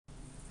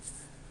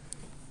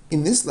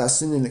In this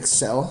lesson in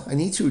Excel, I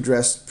need to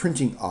address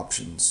printing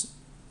options.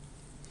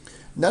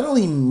 Not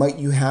only might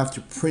you have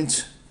to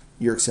print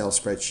your Excel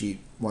spreadsheet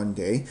one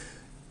day,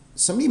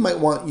 somebody might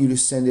want you to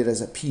send it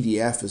as a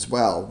PDF as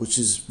well, which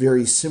is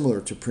very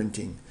similar to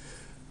printing.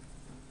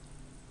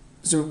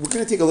 So we're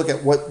going to take a look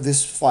at what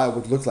this file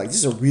would look like. This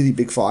is a really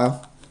big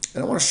file,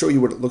 and I want to show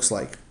you what it looks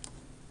like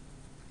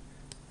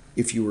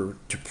if you were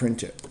to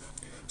print it.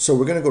 So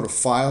we're going to go to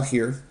File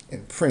here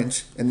and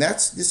Print, and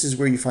this is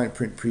where you find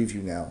Print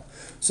Preview now.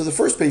 So the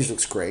first page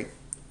looks great,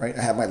 right?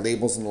 I have my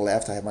labels on the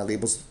left, I have my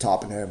labels at the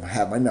top, and I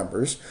have my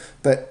numbers.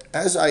 But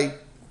as I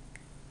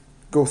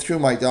go through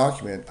my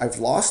document, I've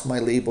lost my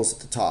labels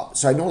at the top.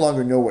 So I no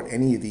longer know what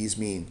any of these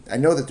mean. I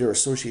know that they're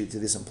associated to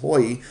this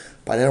employee,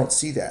 but I don't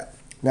see that.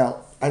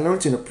 Now, I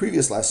learned in a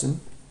previous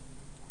lesson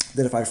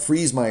that if I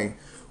freeze my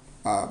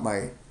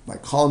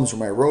columns or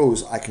my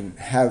rows, I can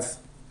have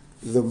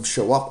them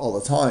show up all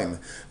the time.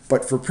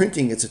 But for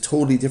printing, it's a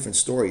totally different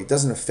story. It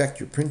doesn't affect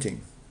your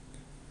printing.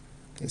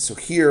 Okay, so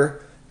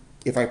here,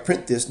 if I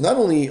print this, not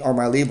only are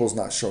my labels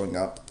not showing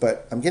up,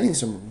 but I'm getting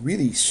some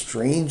really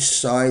strange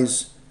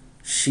size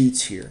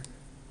sheets here.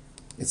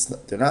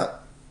 They're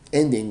not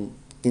ending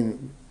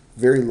in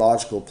very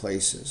logical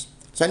places.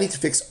 So I need to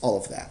fix all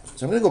of that.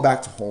 So I'm going to go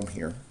back to home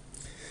here.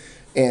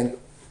 And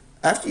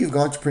after you've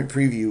gone to print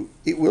preview,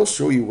 it will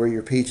show you where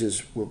your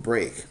pages will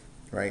break,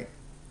 right?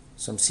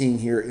 So I'm seeing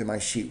here in my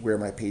sheet where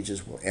my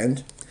pages will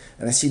end.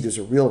 And I see there's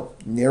a real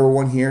narrow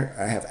one here.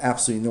 I have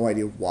absolutely no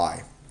idea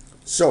why.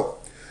 So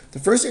the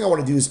first thing I want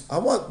to do is I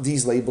want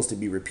these labels to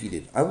be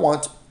repeated.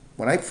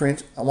 When I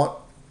print, I want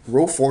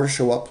row 4 to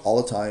show up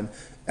all the time,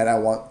 and I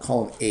want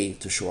column A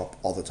to show up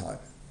all the time.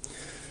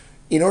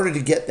 In order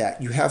to get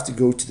that, you have to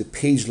go to the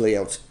Page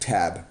Layout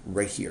tab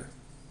right here.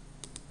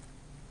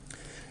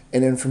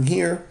 And then from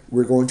here,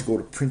 we're going to go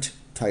to Print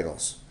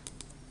Titles.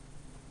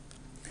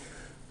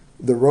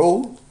 The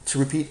row to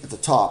repeat at the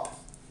top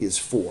is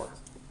 4.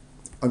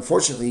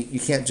 Unfortunately, you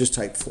can't just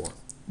type 4.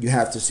 You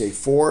have to say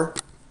 4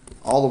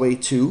 all the way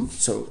to,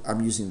 so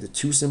I'm using the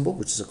 2 symbol,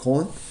 which is a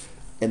colon,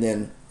 and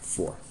then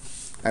 4.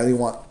 I only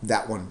want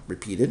that one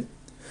repeated.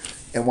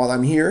 And while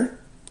I'm here,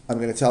 I'm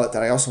going to tell it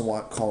that I also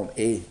want column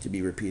A to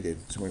be repeated.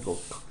 So I'm going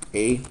to go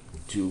A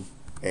to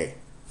A.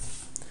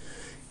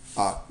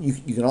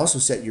 You can also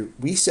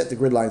we set the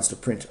grid lines to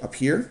print up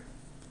here.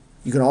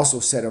 You can also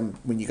set them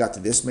when you got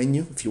to this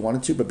menu if you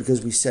wanted to, but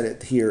because we set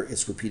it here,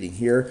 it's repeating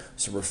here.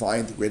 So we're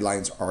fine, the grid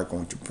lines are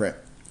going to print.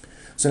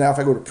 So now if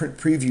I go to print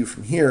preview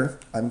from here,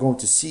 I'm going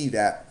to see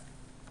that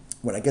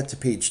when I get to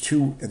page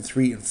 2 and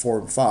 3 and 4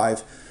 and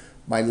 5,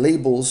 my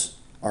labels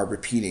are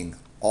repeating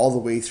all the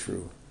way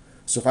through.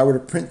 So if I were to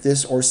print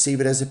this or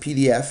save it as a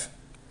PDF,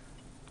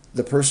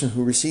 the person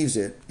who receives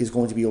it is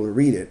going to be able to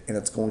read it and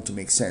it's going to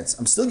make sense.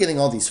 I'm still getting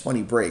all these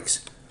funny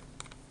breaks.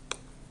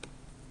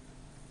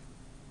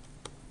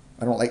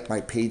 I don't like my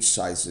page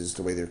sizes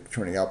the way they're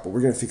turning out, but we're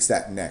going to fix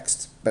that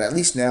next. But at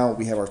least now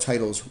we have our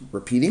titles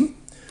repeating.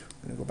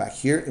 I'm going to go back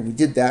here, and we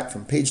did that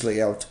from Page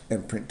Layout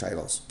and Print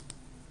Titles.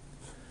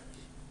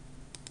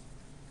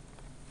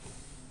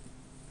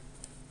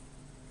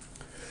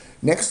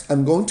 Next,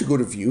 I'm going to go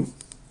to View,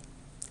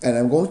 and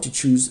I'm going to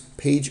choose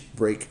Page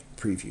Break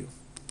Preview.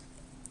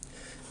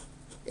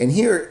 And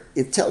here,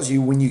 it tells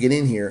you when you get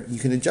in here, you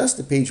can adjust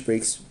the page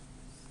breaks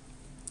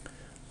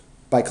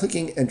by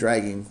clicking and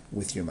dragging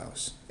with your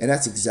mouse. And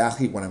that's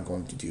exactly what I'm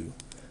going to do.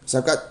 So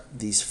I've got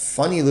these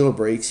funny little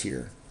breaks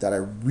here that I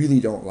really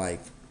don't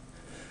like.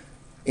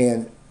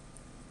 And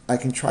I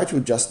can try to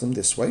adjust them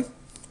this way.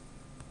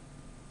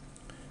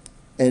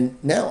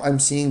 And now I'm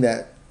seeing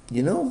that,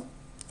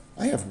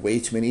 I have way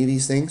too many of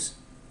these things.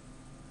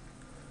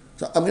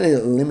 So I'm going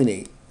to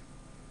eliminate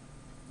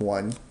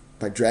one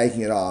by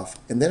dragging it off,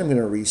 and then I'm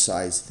going to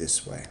resize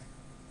this way.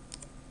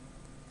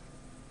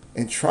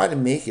 And try to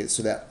make it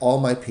so that all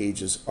my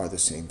pages are the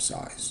same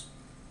size.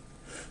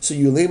 So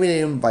you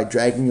eliminate them by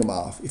dragging them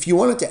off. If you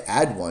wanted to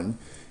add one,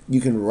 you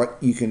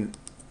can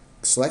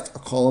select a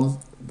column,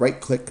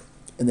 right click,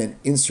 and then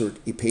insert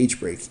a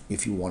page break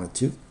if you wanted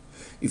to.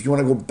 If you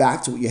want to go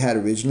back to what you had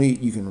originally,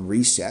 you can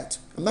reset.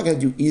 I'm not going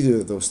to do either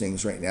of those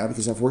things right now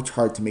because I've worked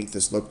hard to make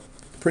this look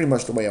pretty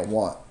much the way I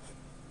want.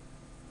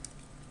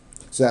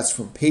 So that's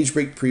from Page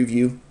Break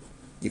Preview.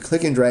 You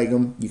click and drag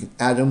them, you can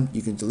add them,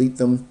 you can delete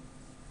them.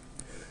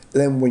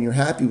 Then when you're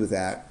happy with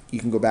that, you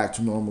can go back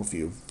to normal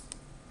view.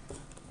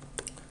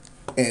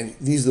 And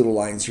these little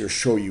lines here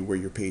show you where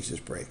your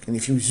pages break. And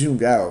if you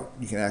zoomed out,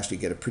 you can actually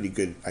get a pretty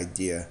good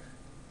idea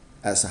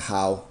as to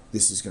how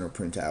this is going to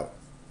print out.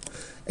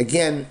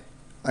 Again,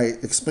 I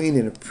explained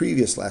in a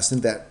previous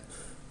lesson that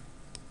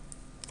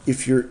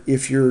if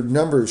your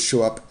numbers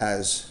show up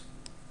as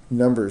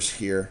numbers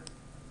here,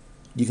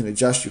 you can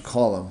adjust your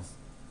column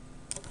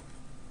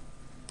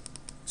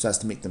so as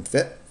to make them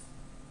fit.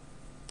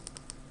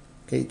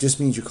 Okay, it just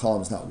means your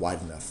column is not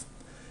wide enough.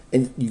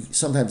 And you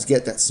sometimes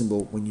get that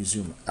symbol when you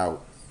zoom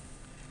out.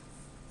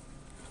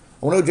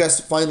 I want to address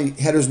finally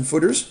headers and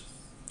footers.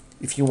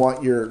 If you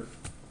want your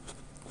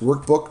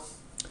workbook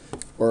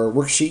or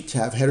worksheet to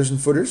have headers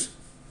and footers,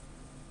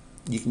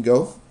 you can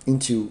go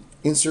into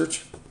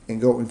Insert and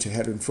go into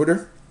Header and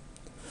Footer.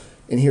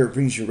 And here it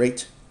brings you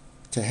right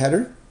to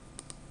Header.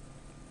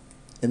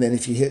 And then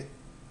if you hit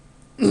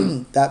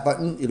that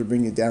button, it'll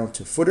bring you down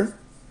to Footer.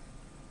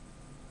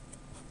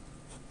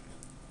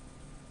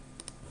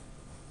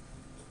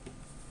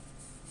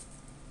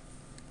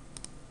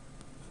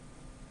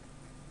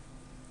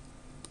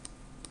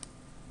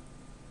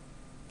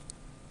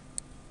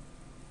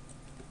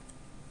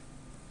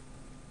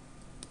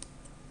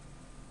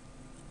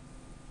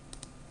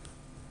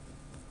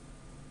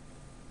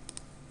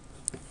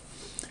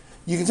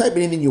 You can type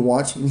anything you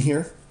want in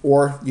here,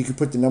 or you could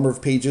put the number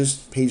of pages,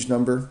 page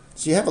number.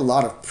 So you have a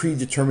lot of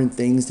predetermined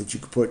things that you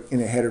could put in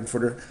a header and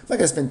footer. I'm not going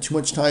to spend too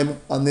much time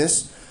on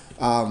this.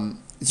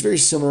 It's very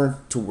similar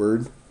to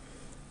Word.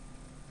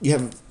 You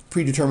have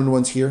predetermined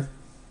ones here.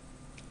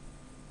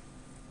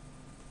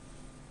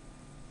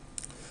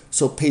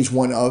 So page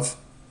 1 of.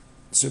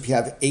 So if you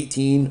have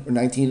 18 or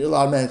 19, it'll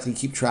automatically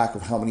keep track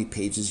of how many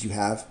pages you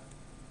have,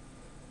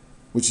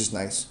 which is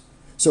nice.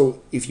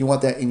 So if you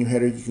want that in your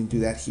header, you can do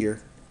that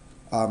here.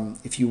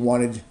 If you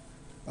wanted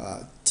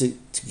to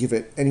give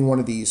it any one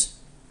of these,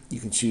 you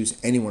can choose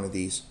any one of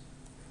these.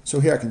 So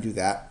here I can do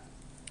that.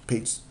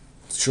 Page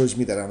shows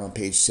me that I'm on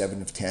page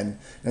 7 of 10. And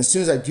as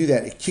soon as I do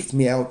that, it kicked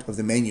me out of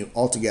the menu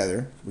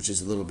altogether, which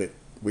is a little bit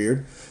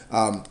weird.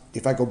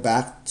 If I go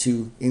back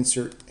to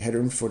Insert,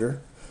 Header, and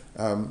Footer,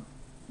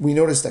 we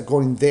noticed that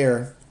going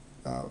there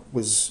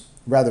was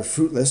rather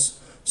fruitless.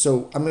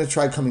 So I'm going to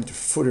try coming to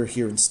Footer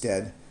here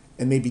instead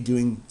and maybe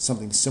doing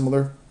something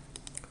similar.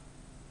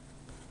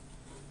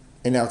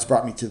 And now it's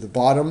brought me to the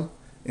bottom,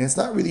 and it's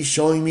not really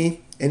showing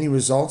me any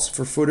results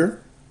for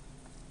footer.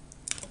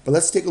 But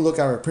let's take a look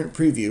at our print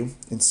preview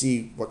and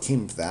see what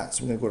came of that.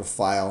 So I'm going to go to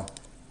File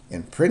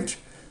and Print.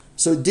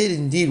 So it did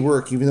indeed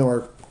work, even though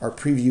our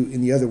preview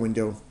in the other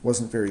window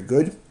wasn't very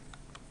good.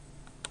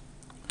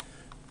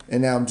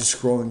 And now I'm just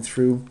scrolling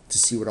through to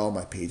see what all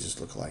my pages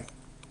look like.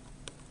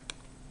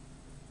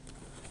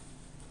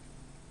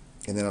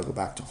 And then I'll go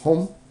back to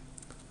Home.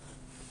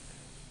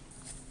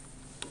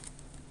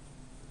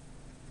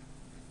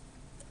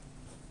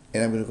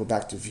 And I'm going to go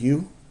back to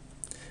View.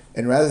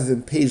 And rather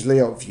than Page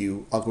Layout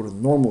View, I'll go to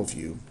Normal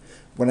View.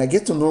 When I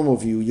get to Normal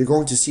View, you're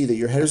going to see that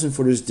your headers and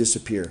footers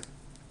disappear.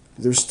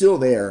 They're still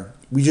there.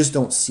 We just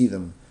don't see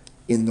them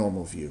in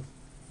Normal View.